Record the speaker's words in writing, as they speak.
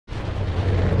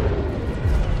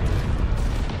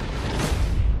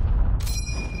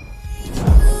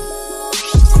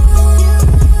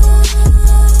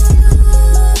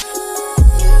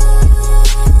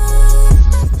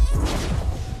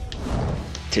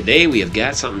Today we have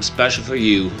got something special for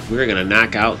you. We're going to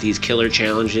knock out these killer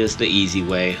challenges the easy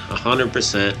way,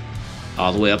 100%,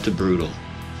 all the way up to brutal.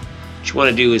 What you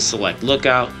want to do is select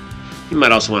lookout. You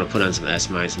might also want to put on some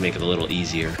S-mines to make it a little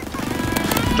easier.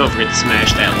 Don't forget to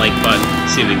smash that like button,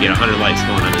 see if we can get 100 likes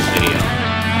going on this video.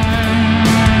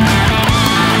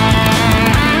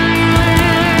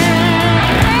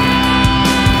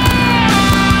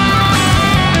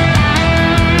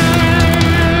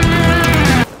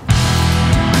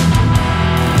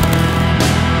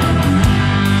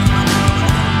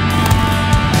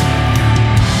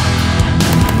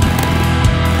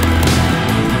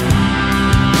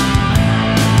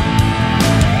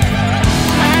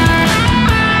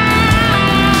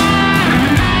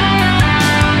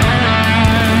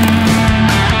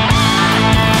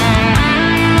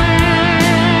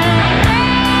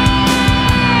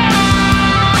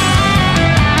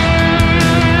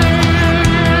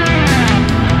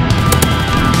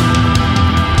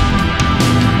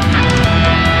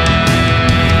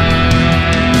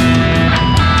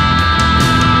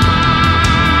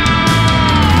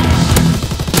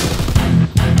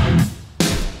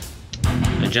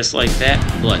 Just like that,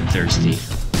 bloodthirsty.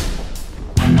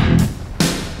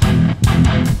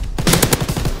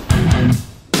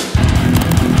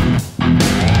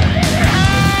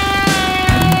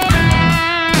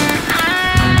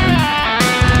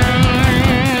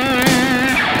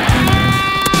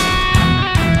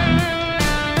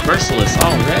 Merciless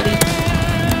already?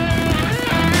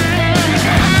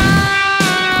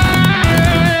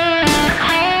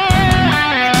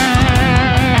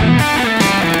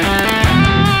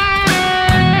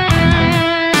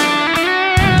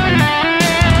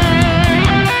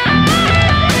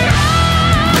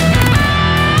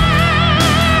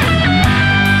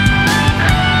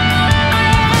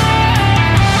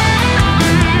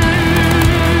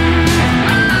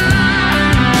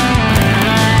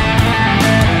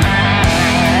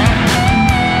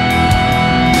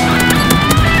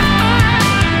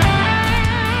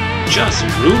 Just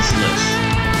ruthless.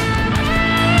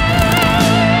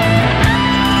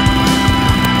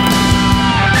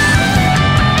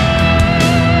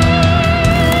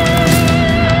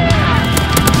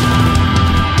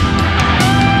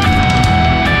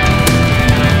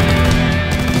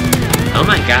 Oh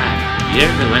my god, you're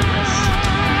relentless.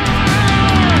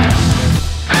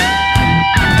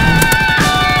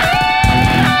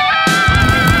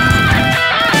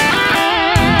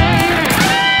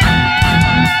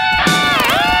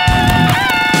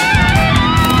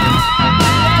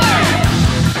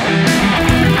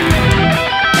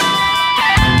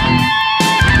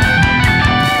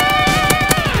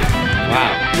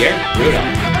 You're brutal.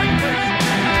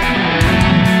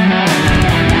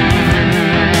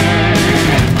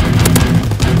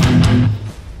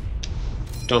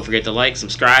 Don't forget to like,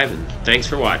 subscribe, and thanks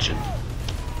for watching.